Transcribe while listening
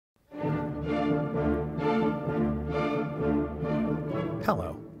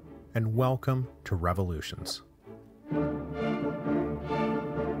Hello, and welcome to Revolutions.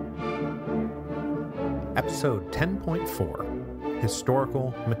 Episode 10.4,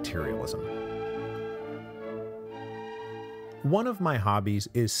 Historical Materialism. One of my hobbies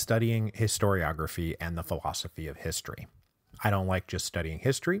is studying historiography and the philosophy of history. I don't like just studying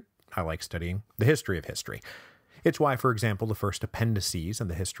history, I like studying the history of history. It's why, for example, the first appendices in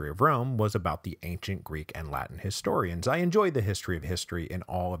the history of Rome was about the ancient Greek and Latin historians. I enjoy the history of history in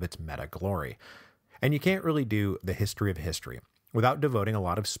all of its meta-glory. And you can't really do the history of history without devoting a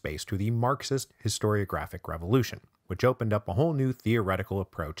lot of space to the Marxist historiographic revolution, which opened up a whole new theoretical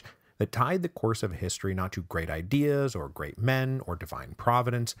approach that tied the course of history not to great ideas or great men or divine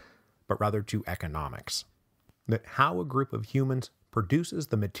providence, but rather to economics. That how a group of humans produces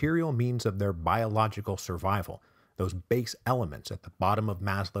the material means of their biological survival, those base elements at the bottom of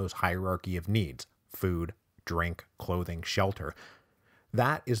Maslow's hierarchy of needs, food, drink, clothing, shelter.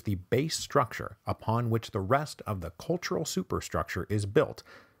 That is the base structure upon which the rest of the cultural superstructure is built.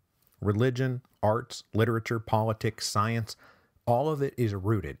 Religion, arts, literature, politics, science, all of it is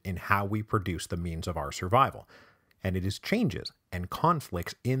rooted in how we produce the means of our survival. And it is changes and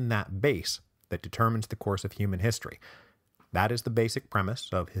conflicts in that base that determines the course of human history. That is the basic premise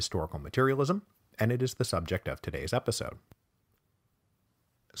of historical materialism, and it is the subject of today's episode.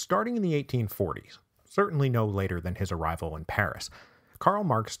 Starting in the 1840s, certainly no later than his arrival in Paris, Karl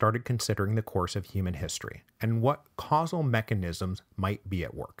Marx started considering the course of human history and what causal mechanisms might be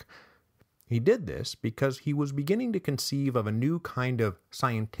at work. He did this because he was beginning to conceive of a new kind of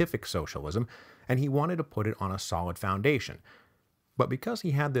scientific socialism, and he wanted to put it on a solid foundation. But because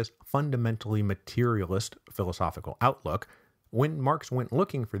he had this fundamentally materialist philosophical outlook, when Marx went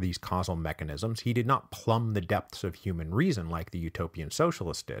looking for these causal mechanisms, he did not plumb the depths of human reason like the utopian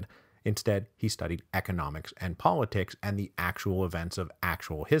socialist did. Instead, he studied economics and politics and the actual events of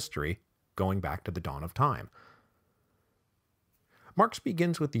actual history, going back to the dawn of time. Marx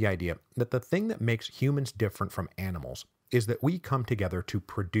begins with the idea that the thing that makes humans different from animals is that we come together to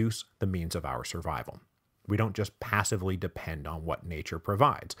produce the means of our survival. We don't just passively depend on what nature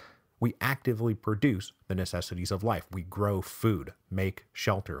provides. We actively produce the necessities of life. We grow food, make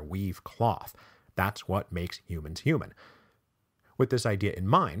shelter, weave cloth. That's what makes humans human. With this idea in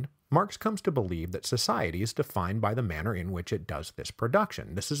mind, Marx comes to believe that society is defined by the manner in which it does this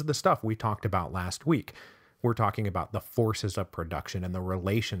production. This is the stuff we talked about last week. We're talking about the forces of production and the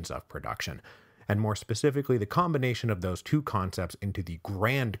relations of production, and more specifically, the combination of those two concepts into the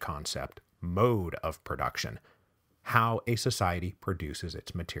grand concept, mode of production. How a society produces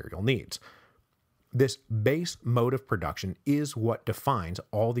its material needs. This base mode of production is what defines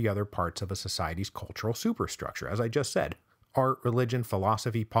all the other parts of a society's cultural superstructure, as I just said. Art, religion,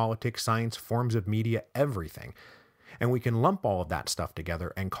 philosophy, politics, science, forms of media, everything. And we can lump all of that stuff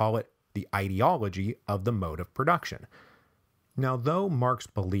together and call it the ideology of the mode of production. Now, though Marx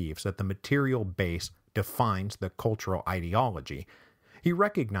believes that the material base defines the cultural ideology, he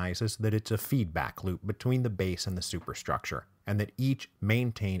recognizes that it's a feedback loop between the base and the superstructure, and that each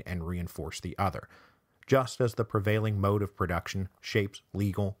maintain and reinforce the other, just as the prevailing mode of production shapes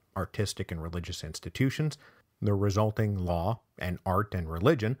legal, artistic, and religious institutions. The resulting law and art and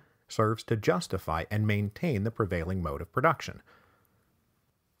religion serves to justify and maintain the prevailing mode of production.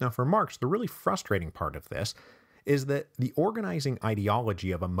 Now, for Marx, the really frustrating part of this is that the organizing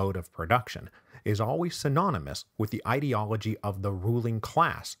ideology of a mode of production is always synonymous with the ideology of the ruling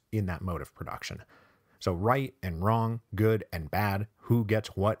class in that mode of production. So right and wrong, good and bad, who gets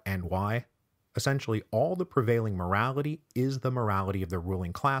what and why, essentially all the prevailing morality is the morality of the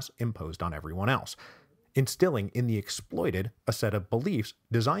ruling class imposed on everyone else, instilling in the exploited a set of beliefs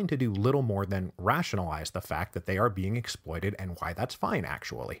designed to do little more than rationalize the fact that they are being exploited and why that's fine,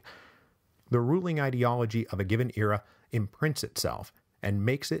 actually. The ruling ideology of a given era imprints itself and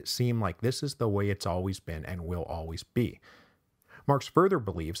makes it seem like this is the way it's always been and will always be. Marx further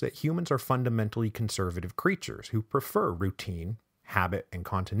believes that humans are fundamentally conservative creatures who prefer routine, habit, and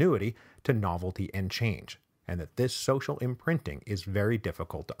continuity to novelty and change, and that this social imprinting is very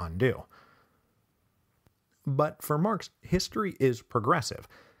difficult to undo. But for Marx, history is progressive.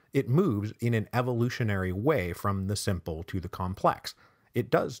 It moves in an evolutionary way from the simple to the complex. It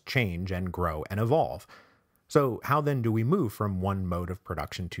does change and grow and evolve. So how then do we move from one mode of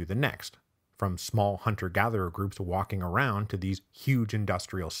production to the next? From small hunter-gatherer groups walking around to these huge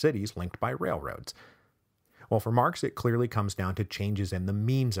industrial cities linked by railroads? Well, for Marx, it clearly comes down to changes in the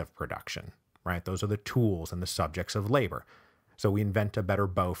means of production, right? Those are the tools and the subjects of labor. So we invent a better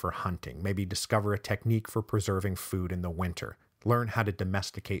bow for hunting, maybe discover a technique for preserving food in the winter, learn how to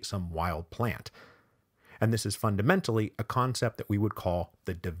domesticate some wild plant. And this is fundamentally a concept that we would call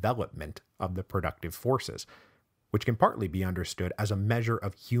the development of the productive forces, which can partly be understood as a measure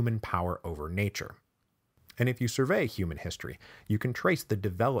of human power over nature. And if you survey human history, you can trace the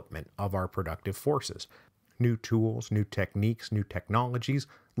development of our productive forces. New tools, new techniques, new technologies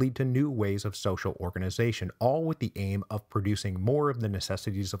lead to new ways of social organization, all with the aim of producing more of the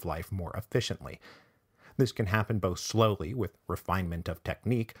necessities of life more efficiently. This can happen both slowly with refinement of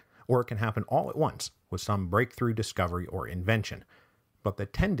technique, or it can happen all at once with some breakthrough discovery or invention. But the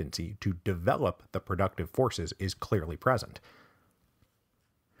tendency to develop the productive forces is clearly present.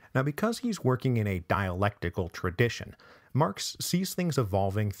 Now, because he's working in a dialectical tradition, Marx sees things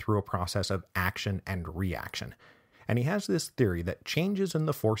evolving through a process of action and reaction. And he has this theory that changes in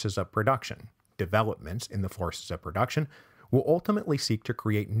the forces of production, developments in the forces of production, will ultimately seek to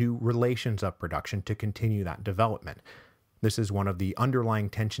create new relations of production to continue that development. This is one of the underlying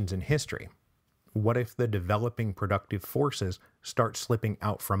tensions in history. What if the developing productive forces start slipping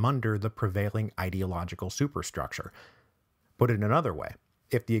out from under the prevailing ideological superstructure? Put it another way,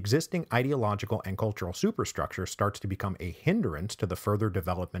 if the existing ideological and cultural superstructure starts to become a hindrance to the further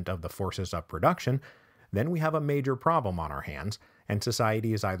development of the forces of production, then we have a major problem on our hands, and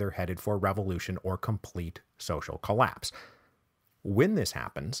society is either headed for revolution or complete social collapse. When this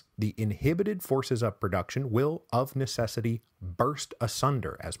happens, the inhibited forces of production will, of necessity, burst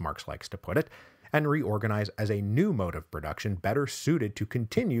asunder, as Marx likes to put it, and reorganize as a new mode of production better suited to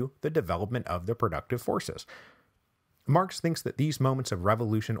continue the development of the productive forces. Marx thinks that these moments of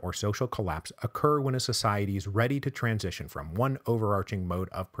revolution or social collapse occur when a society is ready to transition from one overarching mode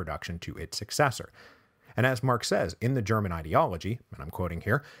of production to its successor. And as Marx says in the German ideology, and I'm quoting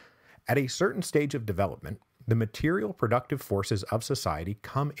here, at a certain stage of development, the material productive forces of society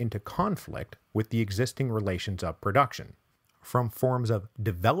come into conflict with the existing relations of production. From forms of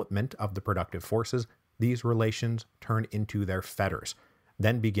development of the productive forces, these relations turn into their fetters.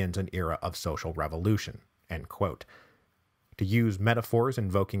 Then begins an era of social revolution." End quote. To use metaphors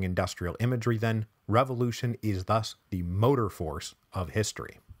invoking industrial imagery, then, revolution is thus the motor force of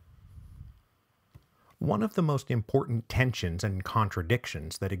history. One of the most important tensions and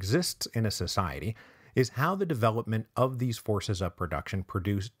contradictions that exists in a society is how the development of these forces of production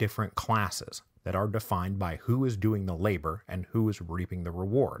produce different classes that are defined by who is doing the labor and who is reaping the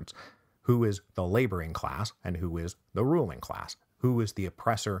rewards, who is the laboring class and who is the ruling class, who is the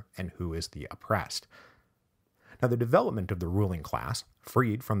oppressor and who is the oppressed. Now, the development of the ruling class,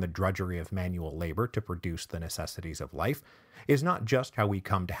 freed from the drudgery of manual labor to produce the necessities of life, is not just how we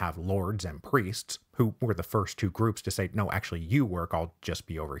come to have lords and priests, who were the first two groups to say, no, actually you work, I'll just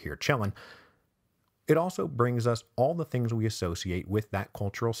be over here chilling. It also brings us all the things we associate with that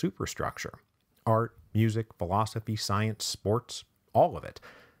cultural superstructure. Art, music, philosophy, science, sports, all of it.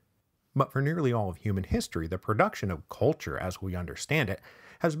 But for nearly all of human history, the production of culture as we understand it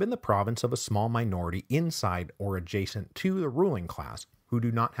has been the province of a small minority inside or adjacent to the ruling class who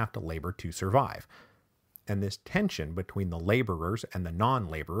do not have to labor to survive. And this tension between the laborers and the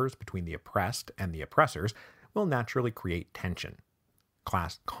non-laborers, between the oppressed and the oppressors, will naturally create tension,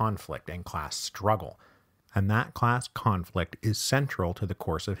 class conflict, and class struggle. And that class conflict is central to the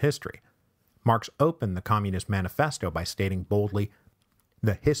course of history. Marx opened the Communist Manifesto by stating boldly,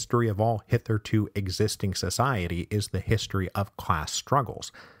 "The history of all hitherto existing society is the history of class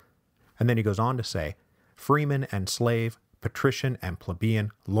struggles." And then he goes on to say, "Freeman and slave, patrician and plebeian,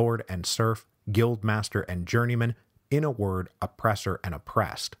 lord and serf, guildmaster and journeyman, in a word, oppressor and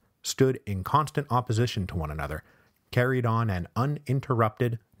oppressed, stood in constant opposition to one another, carried on an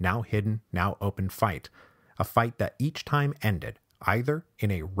uninterrupted, now hidden, now open fight, a fight that each time ended either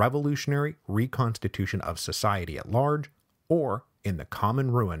in a revolutionary reconstitution of society at large, or in the common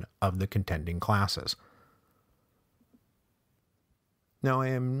ruin of the contending classes." Now, I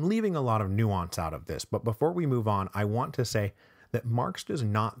am leaving a lot of nuance out of this, but before we move on, I want to say that Marx does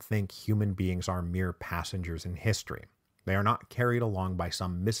not think human beings are mere passengers in history. They are not carried along by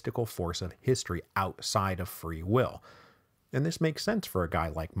some mystical force of history outside of free will. And this makes sense for a guy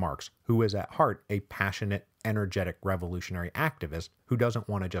like Marx, who is at heart a passionate, energetic revolutionary activist who doesn't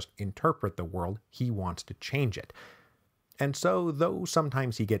want to just interpret the world, he wants to change it. And so, though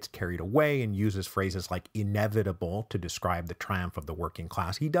sometimes he gets carried away and uses phrases like inevitable to describe the triumph of the working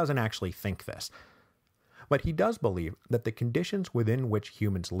class, he doesn't actually think this. But he does believe that the conditions within which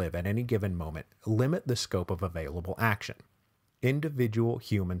humans live at any given moment limit the scope of available action. Individual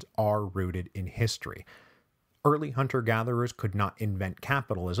humans are rooted in history. Early hunter-gatherers could not invent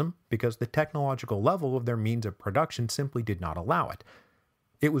capitalism because the technological level of their means of production simply did not allow it.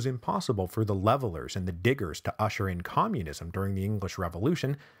 It was impossible for the levelers and the diggers to usher in communism during the English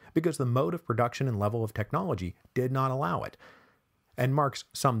Revolution because the mode of production and level of technology did not allow it. And Marx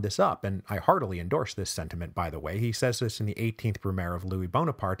summed this up, and I heartily endorse this sentiment, by the way. He says this in the 18th Brumaire of Louis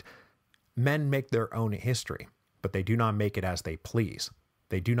Bonaparte: "Men make their own history, but they do not make it as they please.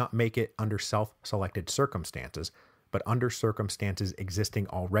 They do not make it under self-selected circumstances, but under circumstances existing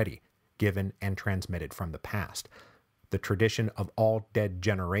already, given and transmitted from the past. The tradition of all dead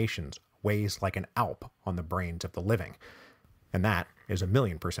generations weighs like an Alp on the brains of the living." And that is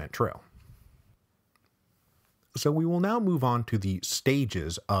 1,000,000% true. So we will now move on to the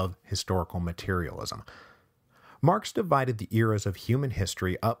stages of historical materialism. Marx divided the eras of human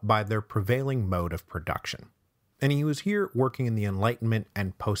history up by their prevailing mode of production, and he was here working in the Enlightenment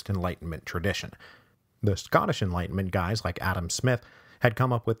and post-Enlightenment tradition. The Scottish Enlightenment guys like Adam Smith had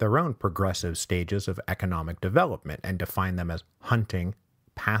come up with their own progressive stages of economic development and defined them as hunting,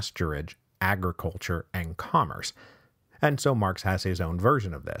 pasturage, agriculture, and commerce. And so Marx has his own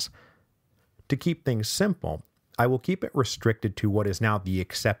version of this. To keep things simple, I will keep it restricted to what is now the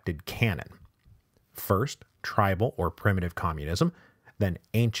accepted canon. First, tribal or primitive communism, then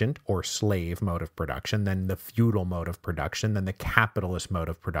ancient or slave mode of production, then the feudal mode of production, then the capitalist mode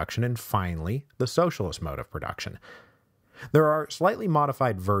of production, and finally, the socialist mode of production. There are slightly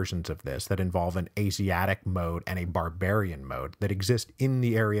modified versions of this that involve an Asiatic mode and a barbarian mode that exist in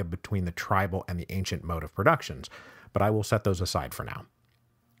the area between the tribal and the ancient mode of productions, but I will set those aside for now.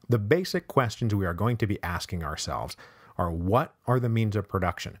 The basic questions we are going to be asking ourselves are: what are the means of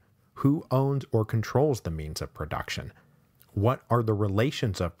production? Who owns or controls the means of production? What are the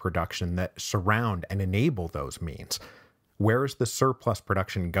relations of production that surround and enable those means? Where is the surplus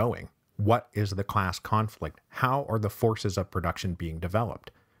production going? What is the class conflict? How are the forces of production being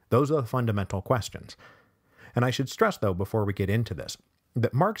developed? Those are the fundamental questions. And I should stress, though, before we get into this,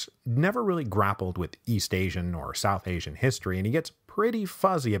 that Marx never really grappled with East Asian or South Asian history, and he gets pretty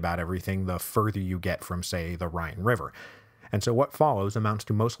fuzzy about everything the further you get from, say, the Rhine River. And so what follows amounts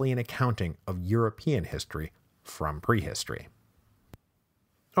to mostly an accounting of European history from prehistory.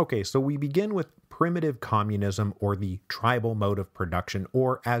 Okay, so we begin with primitive communism, or the tribal mode of production,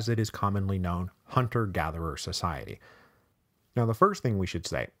 or as it is commonly known, hunter-gatherer society. Now, the first thing we should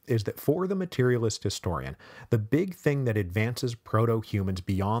say is that for the materialist historian, the big thing that advances proto-humans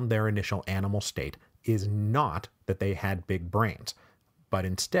beyond their initial animal state is not that they had big brains, but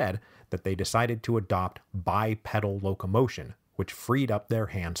instead that they decided to adopt bipedal locomotion, which freed up their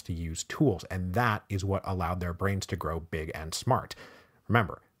hands to use tools, and that is what allowed their brains to grow big and smart.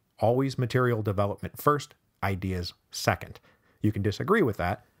 Remember, always material development first, ideas second. You can disagree with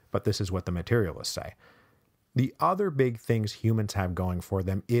that, but this is what the materialists say. The other big things humans have going for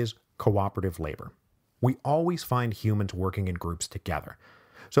them is cooperative labor. We always find humans working in groups together.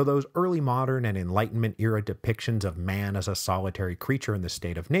 So those early modern and Enlightenment era depictions of man as a solitary creature in the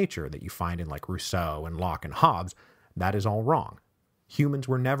state of nature that you find in like Rousseau and Locke and Hobbes, that is all wrong. Humans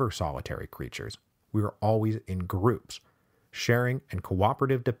were never solitary creatures. We were always in groups. Sharing and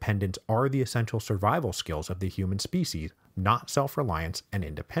cooperative dependence are the essential survival skills of the human species, not self-reliance and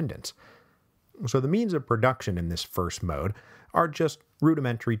independence. So the means of production in this first mode are just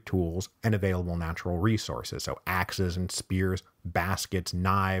rudimentary tools and available natural resources. So axes and spears, baskets,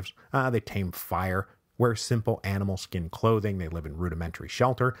 knives, they tame fire, wear simple animal skin clothing, they live in rudimentary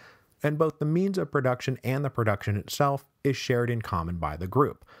shelter, and both the means of production and the production itself is shared in common by the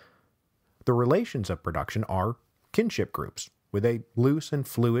group. The relations of production are kinship groups, with a loose and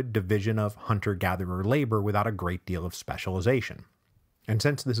fluid division of hunter-gatherer labor without a great deal of specialization. And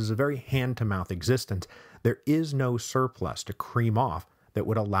since this is a very hand-to-mouth existence, there is no surplus to cream off that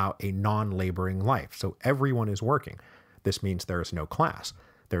would allow a non-laboring life, so everyone is working. This means there is no class.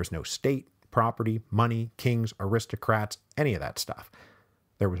 There is no state, property, money, kings, aristocrats, any of that stuff.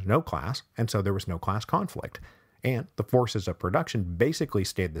 There was no class, and so there was no class conflict. And the forces of production basically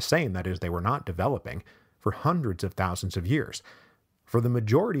stayed the same, that is, they were not developing, for hundreds of thousands of years. For the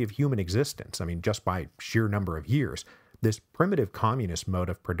majority of human existence, just by sheer number of years, this primitive communist mode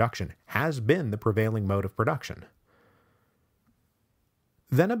of production has been the prevailing mode of production.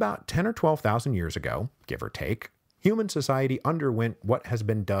 Then about 10 or 12,000 years ago, give or take, human society underwent what has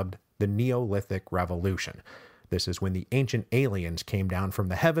been dubbed the Neolithic Revolution. This is when the ancient aliens came down from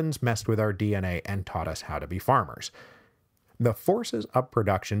the heavens, messed with our DNA, and taught us how to be farmers. The forces of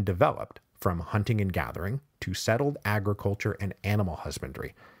production developed from hunting and gathering to settled agriculture and animal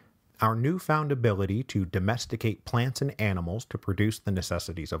husbandry. Our newfound ability to domesticate plants and animals to produce the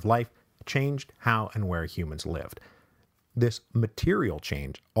necessities of life changed how and where humans lived. This material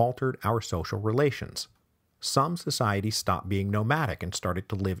change altered our social relations. Some societies stopped being nomadic and started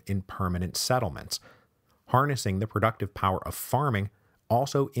to live in permanent settlements. Harnessing the productive power of farming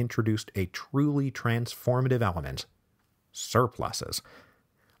also introduced a truly transformative element: surpluses.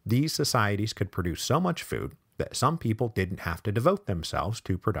 These societies could produce so much food that some people didn't have to devote themselves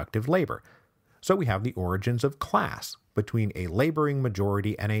to productive labor. So we have the origins of class between a laboring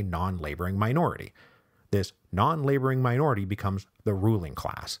majority and a non-laboring minority. This non-laboring minority becomes the ruling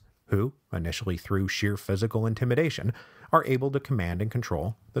class, who, initially through sheer physical intimidation, are able to command and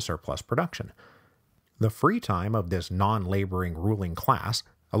control the surplus production. The free time of this non-laboring ruling class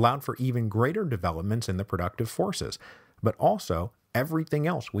allowed for even greater developments in the productive forces, but also everything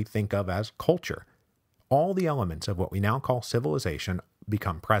else we think of as culture. All the elements of what we now call civilization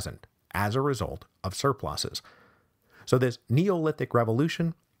become present as a result of surpluses. So this Neolithic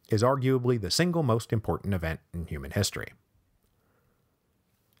revolution is arguably the single most important event in human history.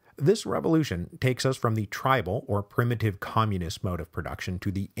 This revolution takes us from the tribal or primitive communist mode of production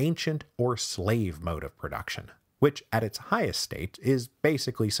to the ancient or slave mode of production, which at its highest state is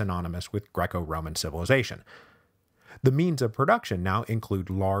basically synonymous with Greco-Roman civilization. The means of production now include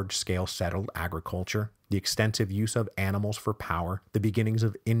large-scale settled agriculture, the extensive use of animals for power, the beginnings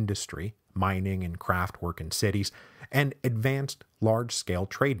of industry, mining and craft work in cities, and advanced large-scale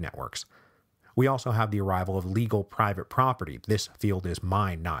trade networks. We also have the arrival of legal private property. This field is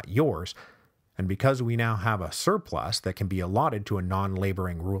mine, not yours. And because we now have a surplus that can be allotted to a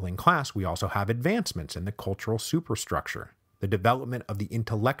non-laboring ruling class, we also have advancements in the cultural superstructure, the development of the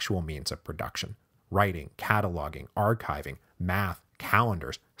intellectual means of production: writing, cataloging, archiving, math,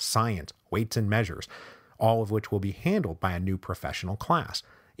 calendars, science, weights and measures, all of which will be handled by a new professional class: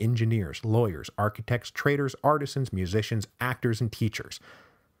 engineers, lawyers, architects, traders, artisans, musicians, actors, and teachers.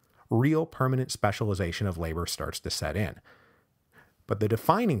 Real permanent specialization of labor starts to set in. But the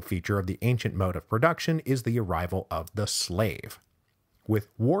defining feature of the ancient mode of production is the arrival of the slave. With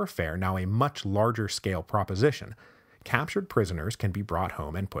warfare now a much larger scale proposition, captured prisoners can be brought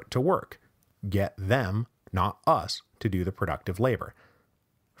home and put to work. Get them, not us, to do the productive labor.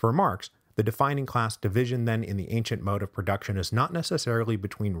 For Marx, the defining class division then in the ancient mode of production is not necessarily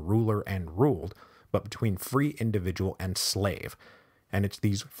between ruler and ruled, but between free individual and slave. And it's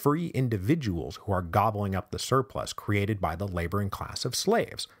these free individuals who are gobbling up the surplus created by the laboring class of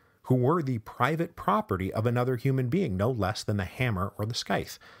slaves, who were the private property of another human being, no less than the hammer or the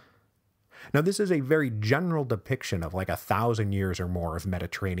scythe. Now, this is a very general depiction of like 1,000 years or more of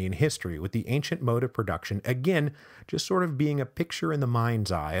Mediterranean history, with the ancient mode of production, again, just sort of being a picture in the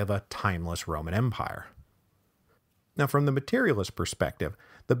mind's eye of a timeless Roman Empire. Now, from the materialist perspective,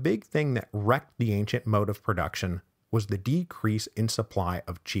 the big thing that wrecked the ancient mode of production was the decrease in supply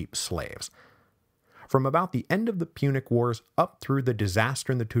of cheap slaves. From about the end of the Punic Wars up through the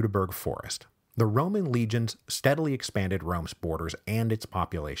disaster in the Teutoburg Forest, the Roman legions steadily expanded Rome's borders and its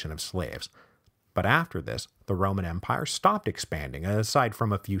population of slaves. But after this, the Roman Empire stopped expanding, aside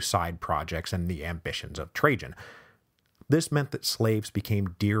from a few side projects and the ambitions of Trajan. This meant that slaves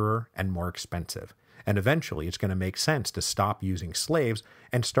became dearer and more expensive, and eventually it's going to make sense to stop using slaves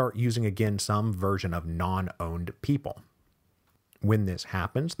and start using again some version of non-owned people. When this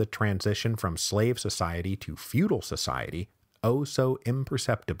happens, the transition from slave society to feudal society oh so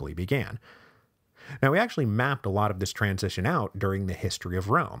imperceptibly began. Now, we actually mapped a lot of this transition out during the history of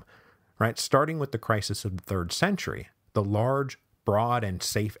Rome, right? Starting with the crisis of the 3rd century, the large, broad, and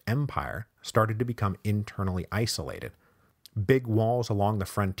safe empire started to become internally isolated. Big walls along the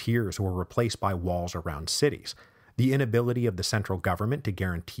frontiers were replaced by walls around cities. The inability of the central government to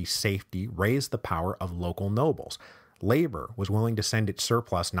guarantee safety raised the power of local nobles. Labor was willing to send its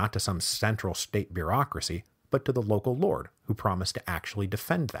surplus not to some central state bureaucracy, but to the local lord, who promised to actually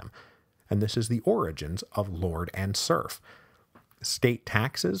defend them. And this is the origins of lord and serf. State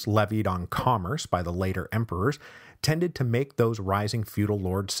taxes levied on commerce by the later emperors tended to make those rising feudal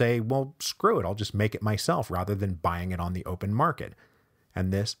lords say, well, screw it, I'll just make it myself rather than buying it on the open market.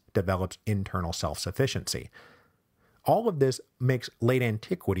 And this develops internal self-sufficiency. All of this makes late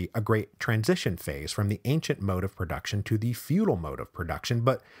antiquity a great transition phase from the ancient mode of production to the feudal mode of production,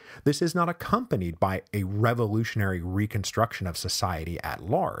 but this is not accompanied by a revolutionary reconstruction of society at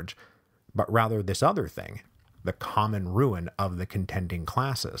large, but rather this other thing, the common ruin of the contending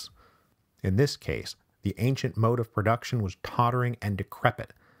classes. In this case, the ancient mode of production was tottering and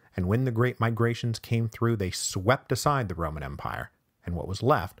decrepit, and when the great migrations came through, they swept aside the Roman Empire, and what was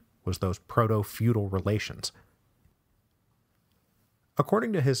left was those proto-feudal relations.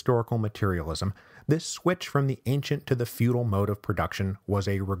 According to historical materialism, this switch from the ancient to the feudal mode of production was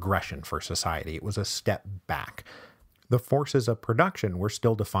a regression for society. It was a step back. The forces of production were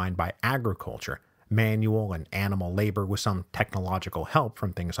still defined by agriculture, manual and animal labor with some technological help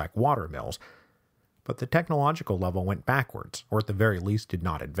from things like water mills. but the technological level went backwards, or at the very least did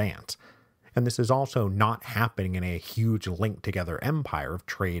not advance. And this is also not happening in a huge linked-together empire of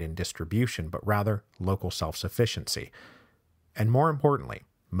trade and distribution, but rather local self-sufficiency. And more importantly,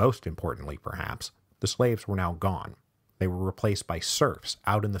 most importantly perhaps, the slaves were now gone. They were replaced by serfs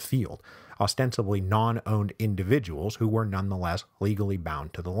out in the field, ostensibly non-owned individuals who were nonetheless legally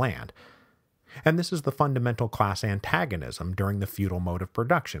bound to the land. And this is the fundamental class antagonism during the feudal mode of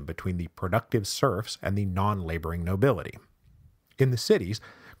production between the productive serfs and the non-laboring nobility. In the cities,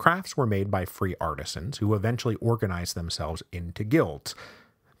 crafts were made by free artisans who eventually organized themselves into guilds.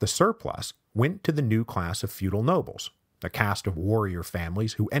 The surplus went to the new class of feudal nobles, a caste of warrior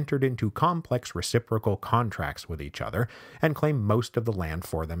families who entered into complex reciprocal contracts with each other and claimed most of the land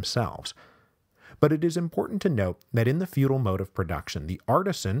for themselves. But it is important to note that in the feudal mode of production, the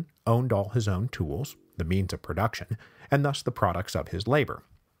artisan owned all his own tools, the means of production, and thus the products of his labor.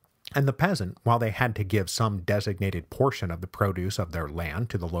 And the peasant, while they had to give some designated portion of the produce of their land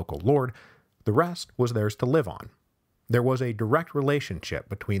to the local lord, the rest was theirs to live on. There was a direct relationship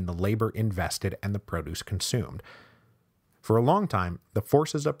between the labor invested and the produce consumed. For a long time, the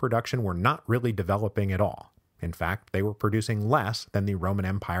forces of production were not really developing at all. In fact, they were producing less than the Roman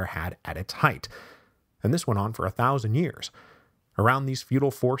Empire had at its height. And this went on for 1,000 years. Around these feudal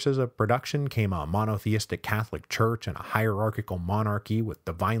forces of production came a monotheistic Catholic Church and a hierarchical monarchy with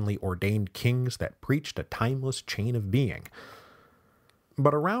divinely ordained kings that preached a timeless chain of being.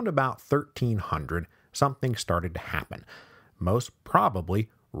 But around about 1300, something started to happen, most probably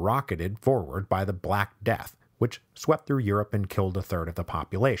rocketed forward by the Black Death, which swept through Europe and killed a third of the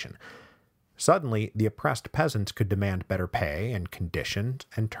population. Suddenly, the oppressed peasants could demand better pay and conditions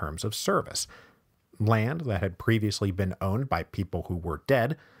and terms of service. Land that had previously been owned by people who were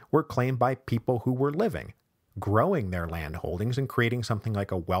dead were claimed by people who were living, growing their land holdings and creating something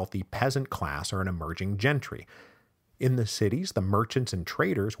like a wealthy peasant class or an emerging gentry. In the cities, the merchants and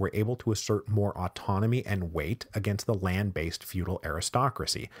traders were able to assert more autonomy and weight against the land-based feudal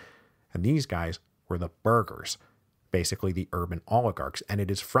aristocracy. And these guys were the burghers, basically the urban oligarchs, and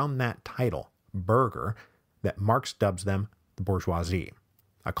it is from that title, burgher, that Marx dubs them the bourgeoisie,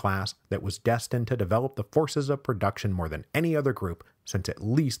 a class that was destined to develop the forces of production more than any other group since at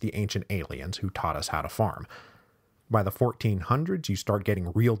least the ancient aliens who taught us how to farm. By the 1400s, you start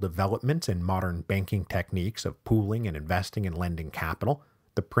getting real developments in modern banking techniques of pooling and investing and lending capital.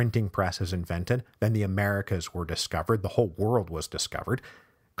 The printing press is invented, then the Americas were discovered, the whole world was discovered.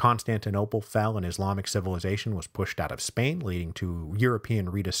 Constantinople fell and Islamic civilization was pushed out of Spain, leading to European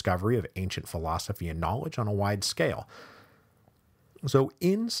rediscovery of ancient philosophy and knowledge on a wide scale. So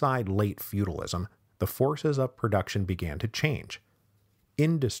inside late feudalism, the forces of production began to change.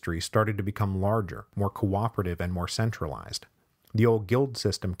 Industry started to become larger, more cooperative, and more centralized. The old guild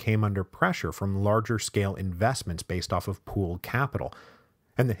system came under pressure from larger-scale investments based off of pooled capital,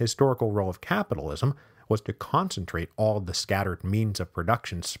 and the historical role of capitalism was to concentrate all of the scattered means of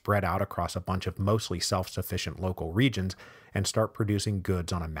production spread out across a bunch of mostly self-sufficient local regions and start producing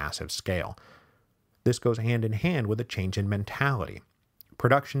goods on a massive scale. This goes hand in hand with a change in mentality.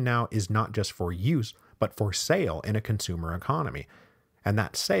 Production now is not just for use, but for sale in a consumer economy. And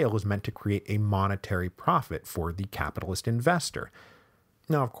that sale is meant to create a monetary profit for the capitalist investor.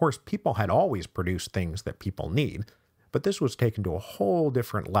 Now, of course, people had always produced things that people need, but this was taken to a whole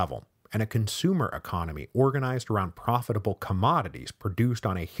different level, and a consumer economy organized around profitable commodities produced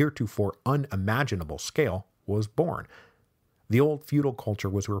on a heretofore unimaginable scale was born. The old feudal culture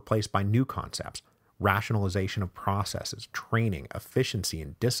was replaced by new concepts: rationalization of processes, training, efficiency,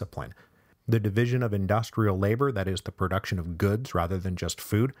 and discipline. The division of industrial labor, that is, the production of goods rather than just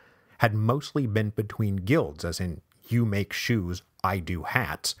food, had mostly been between guilds, as in, you make shoes, I do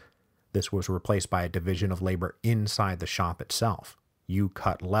hats. This was replaced by a division of labor inside the shop itself. You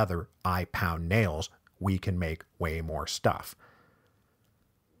cut leather, I pound nails, we can make way more stuff.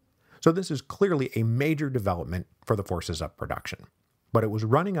 So this is clearly a major development for the forces of production. But it was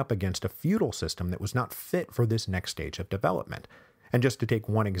running up against a feudal system that was not fit for this next stage of development. And just to take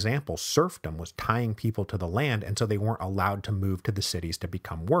one example, serfdom was tying people to the land, and so they weren't allowed to move to the cities to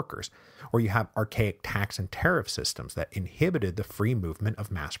become workers. Or you have archaic tax and tariff systems that inhibited the free movement of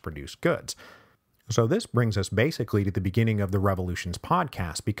mass-produced goods. So this brings us basically to the beginning of the Revolutions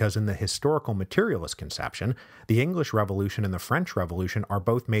podcast, because in the historical materialist conception, the English Revolution and the French Revolution are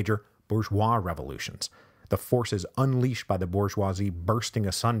both major bourgeois revolutions, the forces unleashed by the bourgeoisie bursting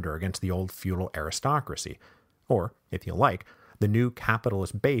asunder against the old feudal aristocracy. Or, if you like, the new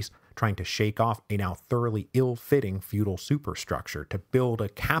capitalist base trying to shake off a now thoroughly ill-fitting feudal superstructure to build a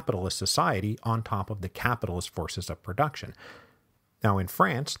capitalist society on top of the capitalist forces of production. Now, in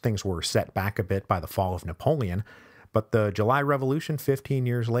France, things were set back a bit by the fall of Napoleon, but the July Revolution 15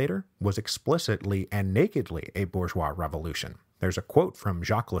 years later was explicitly and nakedly a bourgeois revolution. There's a quote from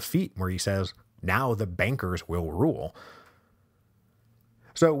Jacques Lafitte where he says, "Now the bankers will rule."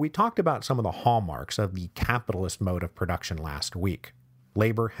 So we talked about some of the hallmarks of the capitalist mode of production last week.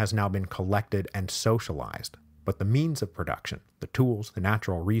 Labor has now been collected and socialized, but the means of production, the tools, the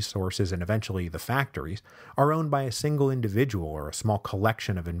natural resources, and eventually the factories, are owned by a single individual or a small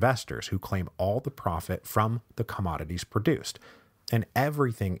collection of investors who claim all the profit from the commodities produced. And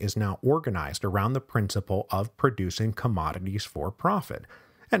everything is now organized around the principle of producing commodities for profit,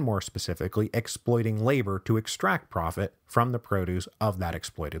 and more specifically, exploiting labor to extract profit from the produce of that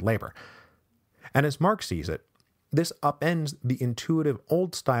exploited labor. And as Marx sees it, this upends the intuitive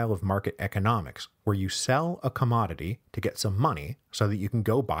old style of market economics, where you sell a commodity to get some money so that you can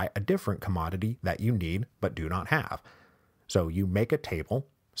go buy a different commodity that you need but do not have. So you make a table,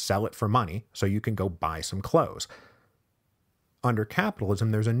 sell it for money so you can go buy some clothes. Under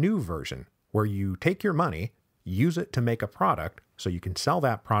capitalism, there's a new version where you take your money, use it to make a product so you can sell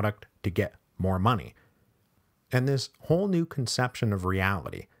that product to get more money. And this whole new conception of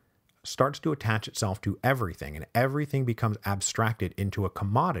reality starts to attach itself to everything, and everything becomes abstracted into a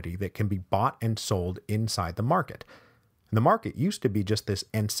commodity that can be bought and sold inside the market. And the market used to be just this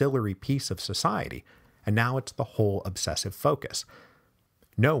ancillary piece of society, and now it's the whole obsessive focus.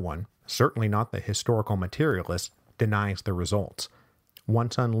 No one, certainly not the historical materialist, denies the results.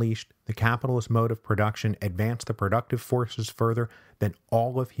 Once unleashed, the capitalist mode of production advanced the productive forces further than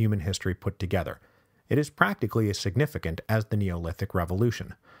all of human history put together. It is practically as significant as the Neolithic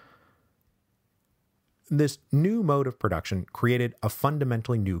Revolution. This new mode of production created a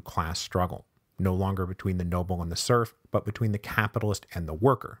fundamentally new class struggle, no longer between the noble and the serf, but between the capitalist and the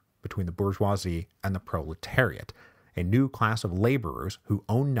worker, between the bourgeoisie and the proletariat, a new class of laborers who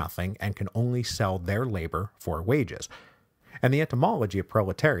own nothing and can only sell their labor for wages. And the etymology of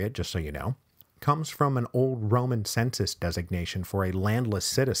proletariat, just so you know, comes from an old Roman census designation for a landless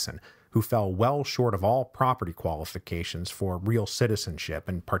citizen who fell well short of all property qualifications for real citizenship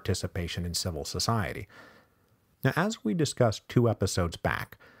and participation in civil society. Now, as we discussed 2 episodes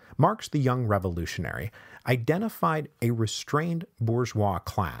back, Marx the young revolutionary identified a restrained bourgeois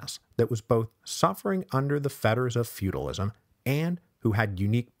class that was both suffering under the fetters of feudalism and who had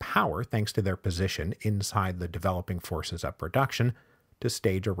unique power thanks to their position inside the developing forces of production to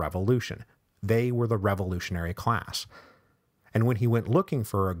stage a revolution. They were the revolutionary class. And when he went looking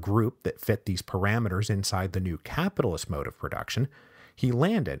for a group that fit these parameters inside the new capitalist mode of production, he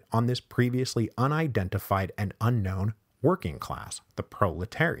landed on this previously unidentified and unknown working class, the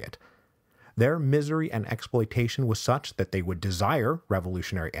proletariat. Their misery and exploitation was such that they would desire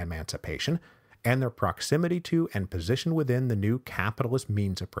revolutionary emancipation, and their proximity to and position within the new capitalist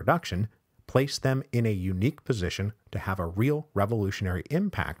means of production placed them in a unique position to have a real revolutionary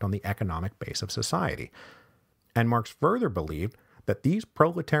impact on the economic base of society. And Marx further believed that these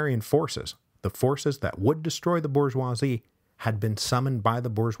proletarian forces, the forces that would destroy the bourgeoisie, had been summoned by the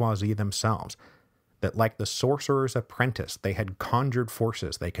bourgeoisie themselves, that like the sorcerer's apprentice, they had conjured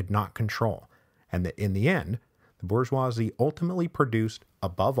forces they could not control, and that in the end, the bourgeoisie ultimately produced,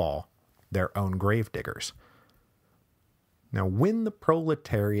 above all, their own gravediggers. Now, when the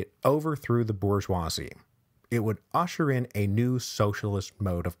proletariat overthrew the bourgeoisie, it would usher in a new socialist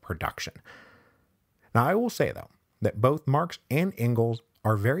mode of production. Now, I will say, though, that both Marx and Engels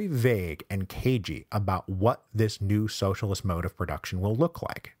are very vague and cagey about what this new socialist mode of production will look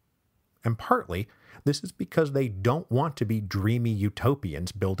like. And partly, this is because they don't want to be dreamy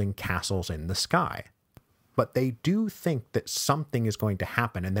utopians building castles in the sky. But they do think that something is going to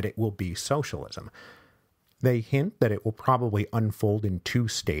happen and that it will be socialism. They hint that it will probably unfold in 2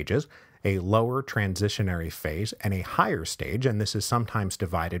 stages, a lower transitionary phase and a higher stage, and this is sometimes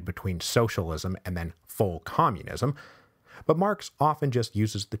divided between socialism and then full communism, but Marx often just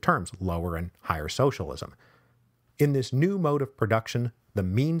uses the terms lower and higher socialism. In this new mode of production, the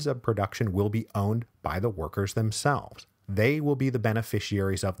means of production will be owned by the workers themselves. They will be the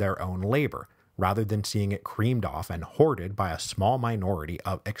beneficiaries of their own labor, rather than seeing it creamed off and hoarded by a small minority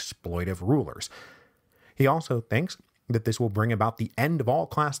of exploitive rulers. He also thinks that this will bring about the end of all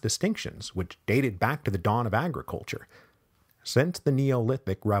class distinctions, which dated back to the dawn of agriculture. Since the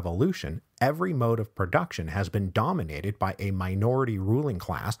Neolithic Revolution, every mode of production has been dominated by a minority ruling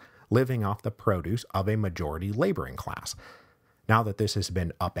class living off the produce of a majority laboring class. Now that this has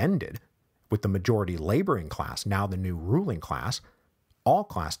been upended, with the majority laboring class now the new ruling class, all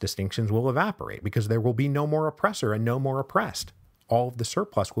class distinctions will evaporate because there will be no more oppressor and no more oppressed. All of the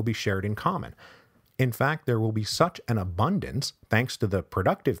surplus will be shared in common. In fact, there will be such an abundance, thanks to the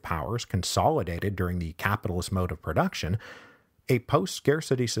productive powers consolidated during the capitalist mode of production, a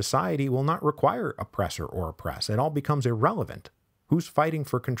post-scarcity society will not require oppressor or oppress. It all becomes irrelevant. Who's fighting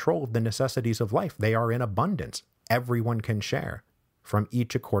for control of the necessities of life? They are in abundance. Everyone can share, from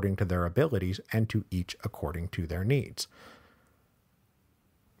each according to their abilities and to each according to their needs.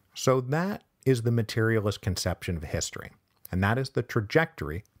 So that is the materialist conception of history, and that is the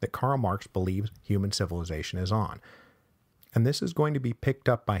trajectory that Karl Marx believes human civilization is on. And this is going to be picked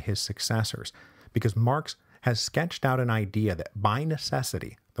up by his successors, because Marx has sketched out an idea that by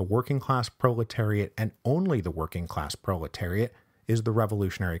necessity, the working class proletariat and only the working class proletariat is the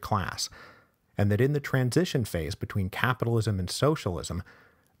revolutionary class, and that in the transition phase between capitalism and socialism,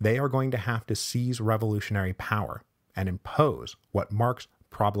 they are going to have to seize revolutionary power and impose what Marx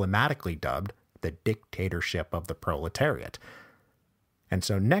problematically dubbed the dictatorship of the proletariat. And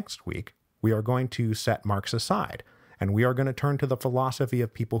so next week, we are going to set Marx aside, and we are going to turn to the philosophy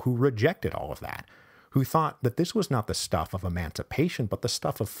of people who rejected all of that, who thought that this was not the stuff of emancipation, but the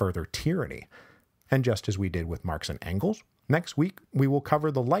stuff of further tyranny. And just as we did with Marx and Engels, next week we will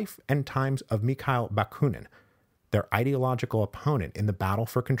cover the life and times of Mikhail Bakunin, their ideological opponent in the battle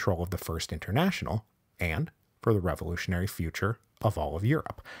for control of the First International and for the revolutionary future of all of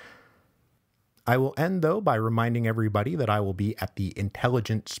Europe. I will end, though, by reminding everybody that I will be at the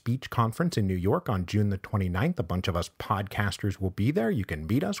Intelligent Speech Conference in New York on June the 29th. A bunch of us podcasters will be there. You can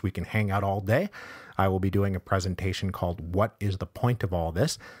meet us. We can hang out all day. I will be doing a presentation called What is the Point of All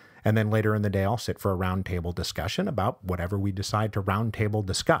This? And then later in the day, I'll sit for a roundtable discussion about whatever we decide to roundtable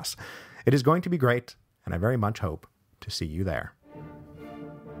discuss. It is going to be great, and I very much hope to see you there.